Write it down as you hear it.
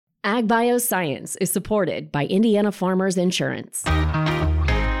Ag Bioscience is supported by Indiana Farmers Insurance.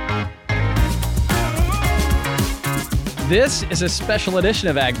 This is a special edition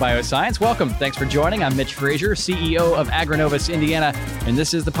of Ag Bioscience. Welcome. Thanks for joining. I'm Mitch Frazier, CEO of Agronovus Indiana, and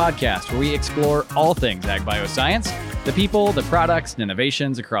this is the podcast where we explore all things Ag Bioscience, the people, the products, and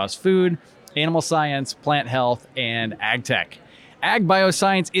innovations across food, animal science, plant health, and ag tech. Ag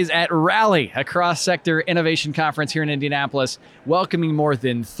Bioscience is at Rally, a cross-sector innovation conference here in Indianapolis, welcoming more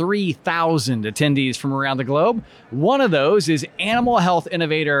than 3,000 attendees from around the globe. One of those is animal health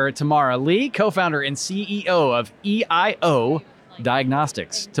innovator Tamara Leigh, co-founder and CEO of EIO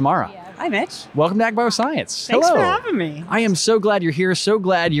Diagnostics. Tamara. Hi, Mitch. Welcome to Ag Bioscience. Thanks Hello. for having me. I am so glad you're here, so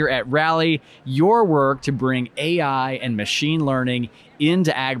glad you're at Rally. Your work to bring AI and machine learning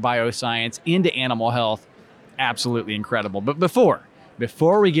into Ag Bioscience, into animal health, absolutely incredible. But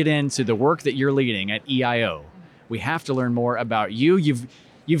before we get into the work that you're leading at EIO, we have to learn more about you.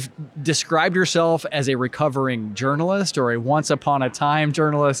 You've described yourself as a recovering journalist or a once upon a time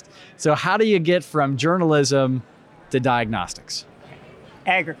journalist. So how do you get from journalism to diagnostics?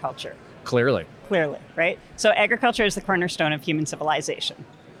 Agriculture. Clearly, right? So agriculture is the cornerstone of human civilization.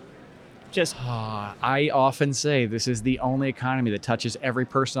 I often say this is the only economy that touches every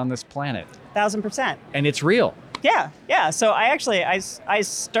person on this planet. 1,000%. And it's real. Yeah. So I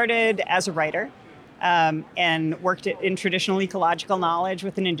started as a writer and worked in traditional ecological knowledge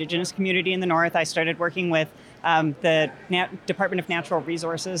with an indigenous community in the north. I started working with the Department of Natural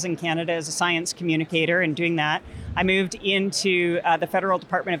Resources in Canada as a science communicator and doing that. I moved into the Federal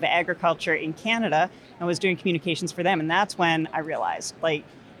Department of Agriculture in Canada and was doing communications for them. And that's when I realized,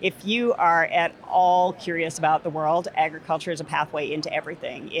 if you are at all curious about the world, agriculture is a pathway into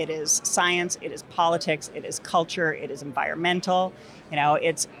everything. It is science, it is politics, it is culture, it is environmental.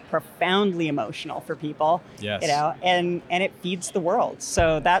 It's profoundly emotional for people. Yes. And it feeds the world.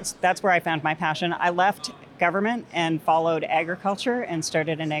 So that's where I found my passion. I left government and followed agriculture and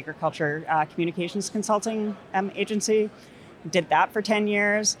started an agriculture communications consulting agency. Did that for 10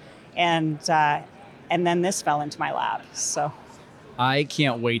 years, and then this fell into my lap. So. I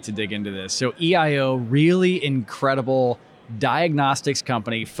can't wait to dig into this. So EIO, really incredible diagnostics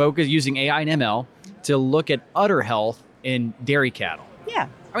company focused using AI and ML to look at udder health in dairy cattle. Yeah.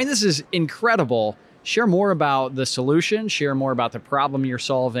 I mean, this is incredible. Share more about the solution, share more about the problem you're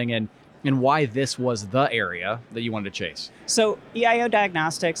solving, and why this was the area that you wanted to chase. So EIO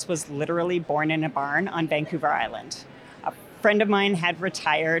Diagnostics was literally born in a barn on Vancouver Island. A friend of mine had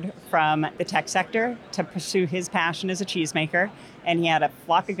retired from the tech sector to pursue his passion as a cheesemaker, and he had a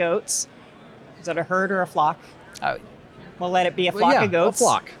flock of goats. Is it a herd or a flock? We'll let it be a flock of goats. A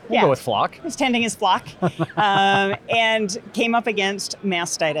flock. We'll go with flock. He was tending his flock and came up against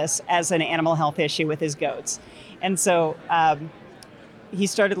mastitis as an animal health issue with his goats. And so he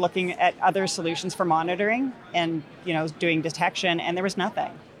started looking at other solutions for monitoring and doing detection, and there was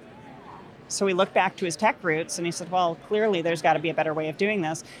nothing. So he looked back to his tech roots and he said, well, clearly there's got to be a better way of doing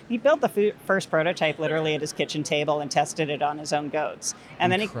this. He built the first prototype literally at his kitchen table and tested it on his own goats.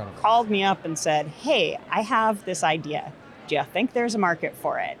 And Incredible. Then he called me up and said, hey, I have this idea. Do you think there's a market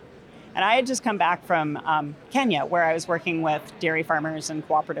for it? And I had just come back from Kenya, where I was working with dairy farmers and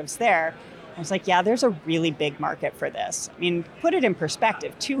cooperatives there. I was like, yeah, there's a really big market for this. I mean, put it in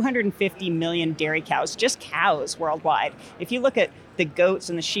perspective, 250 million dairy cows, just cows worldwide. If you look at the goats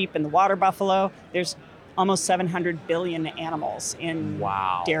and the sheep and the water buffalo, there's almost 700 billion animals in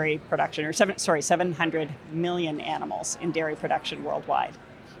dairy production, or 700 million animals in dairy production worldwide.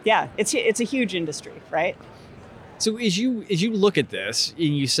 Yeah, it's a huge industry, right? So as you look at this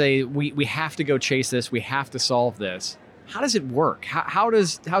and you say, we have to go chase this, we have to solve this, how does it work?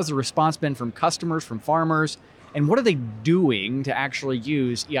 How's the response been from customers, from farmers, and what are they doing to actually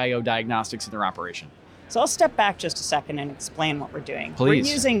use EIO Diagnostics in their operation? So I'll step back just a second and explain what we're doing. Please.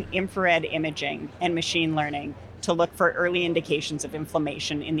 We're using infrared imaging and machine learning to look for early indications of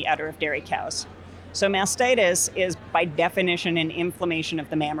inflammation in the udder of dairy cows. So mastitis is by definition an inflammation of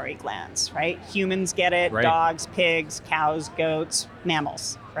the mammary glands, right? Humans get it, right. Dogs, pigs, cows, goats,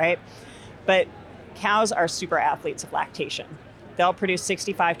 mammals, right? But cows are super athletes of lactation. They'll produce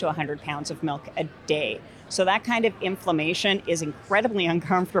 65 to 100 pounds of milk a day. So that kind of inflammation is incredibly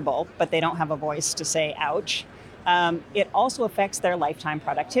uncomfortable, but they don't have a voice to say ouch. It also affects their lifetime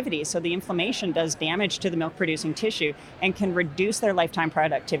productivity. So the inflammation does damage to the milk-producing tissue and can reduce their lifetime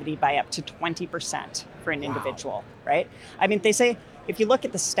productivity by up to 20% for an individual, right? I mean, they say, if you look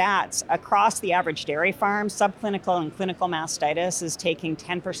at the stats, across the average dairy farm, subclinical and clinical mastitis is taking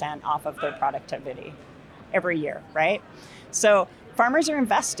 10% off of their productivity every year, right? So farmers are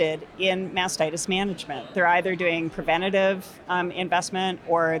invested in mastitis management. They're either doing preventative investment,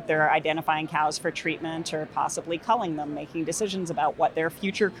 or they're identifying cows for treatment, or possibly culling them, making decisions about what their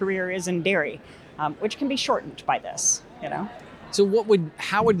future career is in dairy, which can be shortened by this, So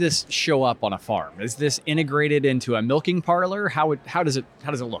how would this show up on a farm? Is this integrated into a milking parlor? How does it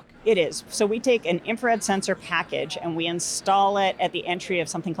look? It is. So we take an infrared sensor package and we install it at the entry of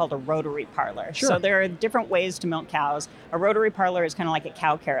something called a rotary parlor. Sure. So there are different ways to milk cows. A rotary parlor is kind of like a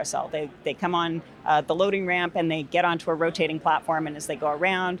cow carousel. They come on the loading ramp and they get onto a rotating platform, and as they go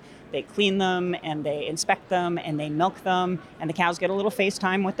around, they clean them and they inspect them and they milk them, and the cows get a little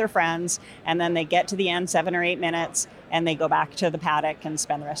FaceTime with their friends, and then they get to the end 7 or 8 minutes and they go back to the paddock and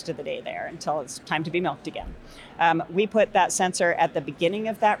spend the rest of the day there until it's time to be milked again. We put that sensor at the beginning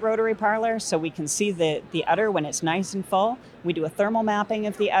of that rotary parlor so we can see the udder when it's nice and full. We do a thermal mapping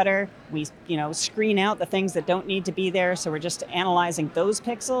of the udder. We screen out the things that don't need to be there, so we're just analyzing those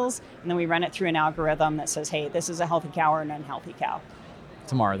pixels, and then we run it through an algorithm that says, hey, this is a healthy cow or an unhealthy cow.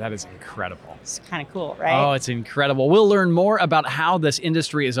 Tamara, that is incredible. It's kind of cool, right? Oh, it's incredible. We'll learn more about how this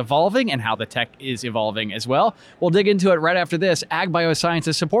industry is evolving and how the tech is evolving as well. We'll dig into it right after this. Ag Bioscience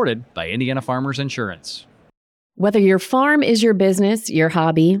is supported by Indiana Farmers Insurance. Whether your farm is your business, your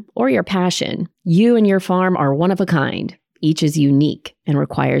hobby, or your passion, you and your farm are one of a kind. Each is unique and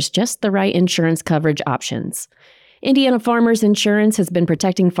requires just the right insurance coverage options. Indiana Farmers Insurance has been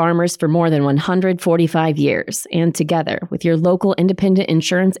protecting farmers for more than 145 years, and together with your local independent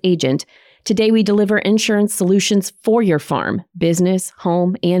insurance agent, today we deliver insurance solutions for your farm, business,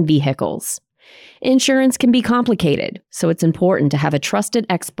 home, and vehicles. Insurance can be complicated, so it's important to have a trusted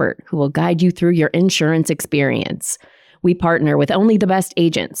expert who will guide you through your insurance experience. We partner with only the best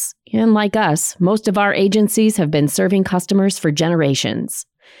agents, and like us, most of our agencies have been serving customers for generations.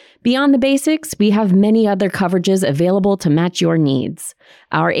 Beyond the basics, we have many other coverages available to match your needs.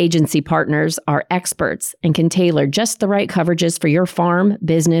 Our agency partners are experts and can tailor just the right coverages for your farm,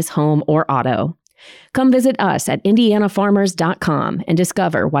 business, home, or auto. Come visit us at indianafarmers.com and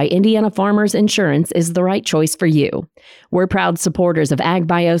discover why Indiana Farmers Insurance is the right choice for you. We're proud supporters of Ag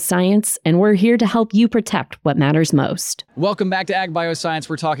Bioscience, and we're here to help you protect what matters most. Welcome back to Ag Bioscience.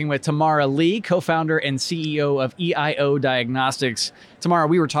 We're talking with Tamara Leigh, co-founder and CEO of EIO Diagnostics. Tamara,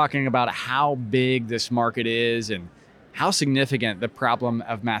 we were talking about how big this market is and how significant the problem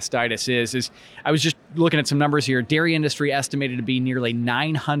of mastitis is. I was just looking at some numbers here. Dairy industry estimated to be nearly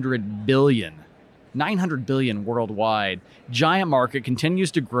 900 billion worldwide. Giant market,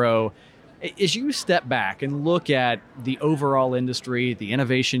 continues to grow. As you step back and look at the overall industry, the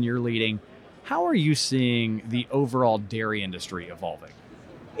innovation you're leading, how are you seeing the overall dairy industry evolving?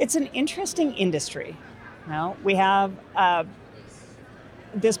 It's an interesting industry. We have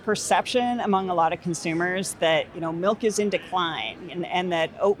this perception among a lot of consumers that milk is in decline and that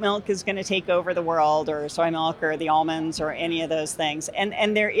oat milk is going to take over the world, or soy milk or the almonds or any of those things.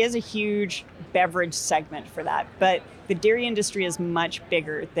 And there is a huge beverage segment for that. But the dairy industry is much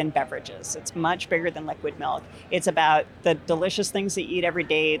bigger than beverages. It's much bigger than liquid milk. It's about the delicious things that you eat every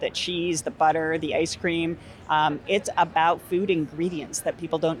day, the cheese, the butter, the ice cream. It's about food ingredients that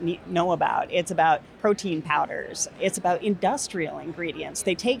people don't know about. It's about protein powders. It's about industrial ingredients.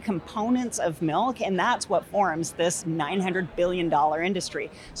 They take components of milk, and that's what forms this $900 billion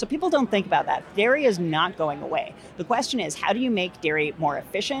industry. So people don't think about that. Dairy is not going away. The question is, how do you make dairy more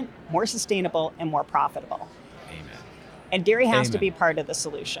efficient, more sustainable, and more profitable? And dairy has to be part of the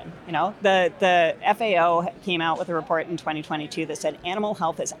solution. The FAO came out with a report in 2022 that said animal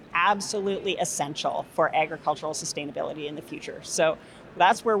health is absolutely essential for agricultural sustainability in the future. So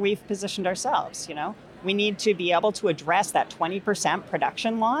that's where we've positioned ourselves. We need to be able to address that 20%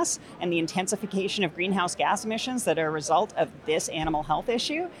 production loss and the intensification of greenhouse gas emissions that are a result of this animal health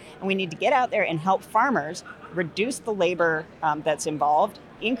issue. And we need to get out there and help farmers reduce the labor that's involved,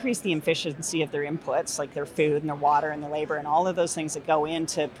 increase the efficiency of their inputs, like their food and their water and their labor and all of those things that go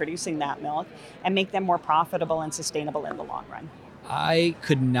into producing that milk, and make them more profitable and sustainable in the long run. I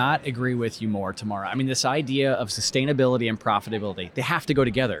could not agree with you more, Tamara. I mean, this idea of sustainability and profitability, they have to go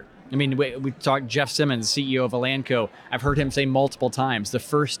together. I mean, we talked Jeff Simmons, CEO of Elanco. I've heard him say multiple times, the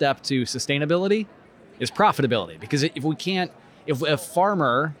first step to sustainability is profitability. Because if a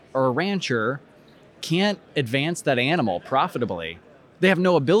farmer or a rancher can't advance that animal profitably, they have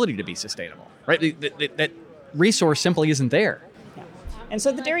no ability to be sustainable, right? That resource simply isn't there. Yeah. And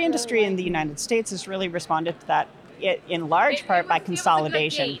so the dairy industry in the United States has really responded to that in large part by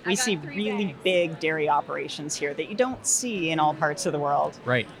consolidation. We see really big dairy operations here that you don't see in all parts of the world.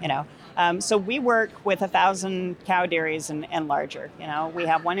 Right. So we work with 1,000 cow dairies and larger. We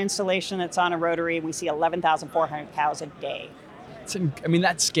have one installation that's on a rotary. We see 11,400 cows a day.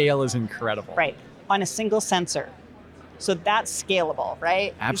 That scale is incredible. Right. On a single sensor. So that's scalable,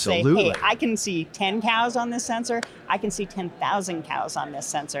 right? Absolutely. You say, hey, I can see 10 cows on this sensor. I can see 10,000 cows on this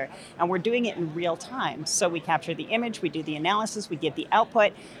sensor. And we're doing it in real time. So we capture the image, we do the analysis, we give the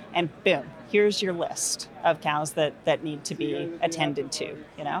output, and boom, here's your list of cows that need to be attended to,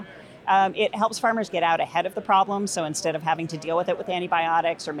 It helps farmers get out ahead of the problem. So instead of having to deal with it with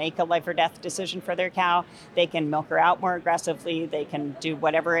antibiotics or make a life or death decision for their cow, they can milk her out more aggressively. They can do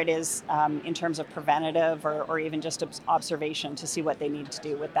whatever it is in terms of preventative or even just observation to see what they need to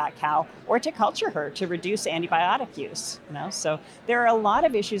do with that cow, or to culture her to reduce antibiotic use. So there are a lot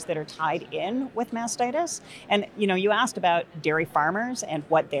of issues that are tied in with mastitis. And you asked about dairy farmers and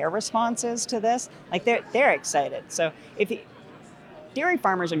what their response is to this. Like they're excited. So dairy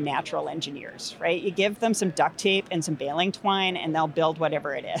farmers are natural engineers, right? You give them some duct tape and some baling twine, and they'll build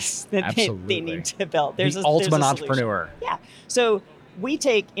whatever it is that they need to build. There's the ultimate entrepreneur. Yeah. So we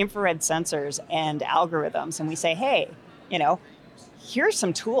take infrared sensors and algorithms, and we say, hey, here's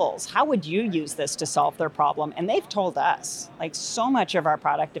some tools. How would you use this to solve their problem? And they've told us, so much of our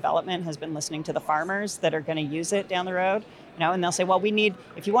product development has been listening to the farmers that are going to use it down the road. And they'll say, well,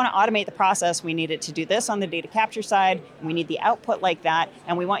 if you want to automate the process, we need it to do this on the data capture side, and we need the output like that,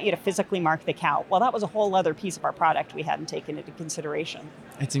 and we want you to physically mark the cow. Well, that was a whole other piece of our product we hadn't taken into consideration.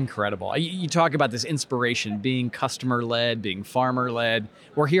 It's incredible. You talk about this inspiration, being customer-led, being farmer-led.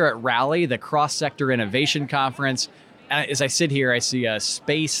 We're here at Rally, the Cross-Sector Innovation Conference. As I sit here, I see a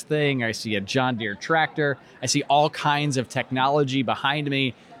space thing, I see a John Deere tractor, I see all kinds of technology behind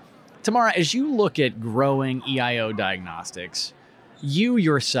me. Tamara, as you look at growing EIO Diagnostics, you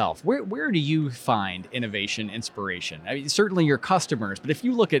yourself, where do you find innovation, inspiration? Certainly your customers, but if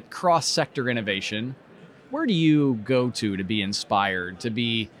you look at cross-sector innovation, where do you go to be inspired, to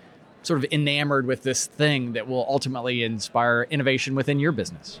be sort of enamored with this thing that will ultimately inspire innovation within your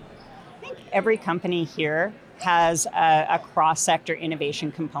business? I think every company here has a cross-sector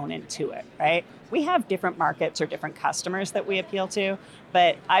innovation component to it, right? We have different markets or different customers that we appeal to,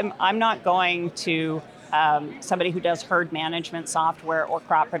 but I'm not going to somebody who does herd management software or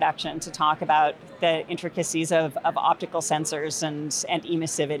crop production to talk about the intricacies of optical sensors and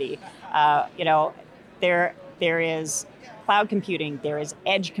emissivity. There is cloud computing, there is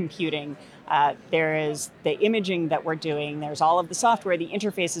edge computing, there is the imaging that we're doing, there's all of the software, the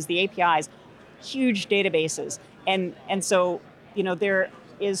interfaces, the APIs, huge databases. And so, there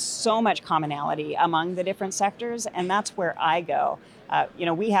is so much commonality among the different sectors, and that's where I go.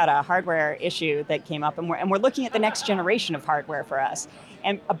 We had a hardware issue that came up, and we're looking at the next generation of hardware for us.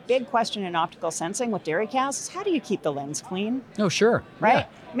 And a big question in optical sensing with dairy cows is, how do you keep the lens clean? Oh, sure. Right?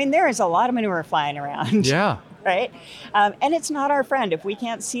 Yeah. There is a lot of manure flying around. Yeah. Right? And it's not our friend. If we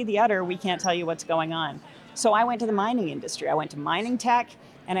can't see the udder, we can't tell you what's going on. So I went to the mining industry. I went to mining tech,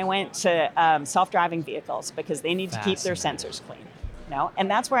 and I went to self-driving vehicles because they need to keep their sensors clean.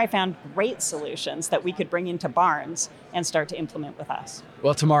 And that's where I found great solutions that we could bring into barns and start to implement with us.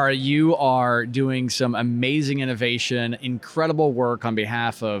 Well, Tamara, you are doing some amazing innovation, incredible work on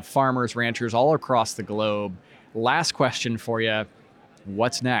behalf of farmers, ranchers all across the globe. Last question for you.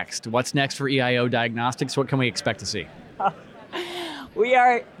 What's next? What's next for EIO Diagnostics? What can we expect to see? We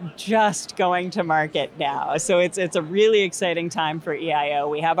are just going to market now. So it's a really exciting time for EIO.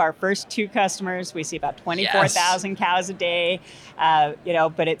 We have our first 2 customers. We see about 24,000 cows a day,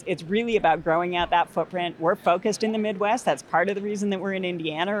 but it's really about growing out that footprint. We're focused in the Midwest. That's part of the reason that we're in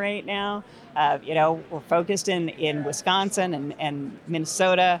Indiana right now. We're focused in Wisconsin and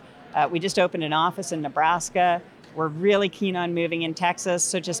Minnesota. We just opened an office in Nebraska. We're really keen on moving in Texas.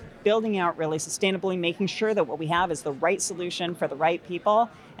 So just building out really sustainably, making sure that what we have is the right solution for the right people,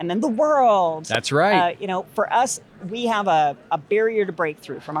 and then the world. That's right. For us, we have a barrier to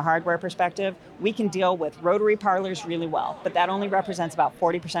breakthrough from a hardware perspective. We can deal with rotary parlors really well, but that only represents about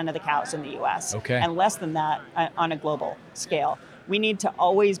 40% of the cows in the US. Okay. And less than that on a global scale. We need to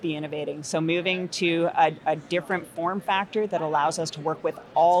always be innovating. So moving to a different form factor that allows us to work with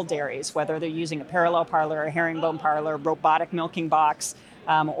all dairies, whether they're using a parallel parlor, a herringbone parlor, robotic milking box,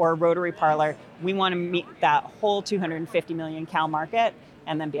 or a rotary parlor. We want to meet that whole 250 million cow market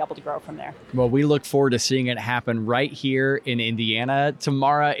and then be able to grow from there. Well, we look forward to seeing it happen right here in Indiana.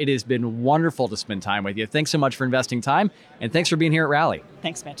 Tamara, it has been wonderful to spend time with you. Thanks so much for investing time, and thanks for being here at Rally.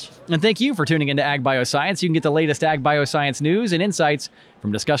 Thanks, Mitch. And thank you for tuning into Ag Bioscience. You can get the latest Ag Bioscience news and insights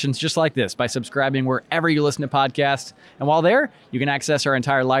from discussions just like this by subscribing wherever you listen to podcasts. And while there, you can access our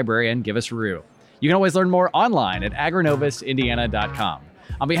entire library and give us a review. You can always learn more online at agrinovusindiana.com.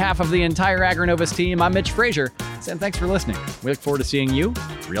 On behalf of the entire AgriNovus team, I'm Mitch Frazier, and thanks for listening. We look forward to seeing you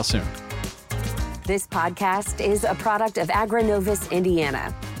real soon. This podcast is a product of AgriNovus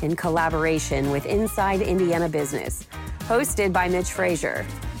Indiana in collaboration with Inside Indiana Business. Hosted by Mitch Frazier.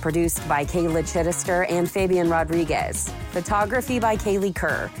 Produced by Kayla Chittister and Fabian Rodriguez. Photography by Kaylee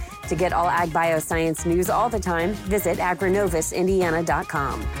Kerr. To get all ag bioscience news all the time, visit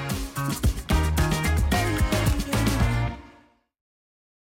agrinovusindiana.com.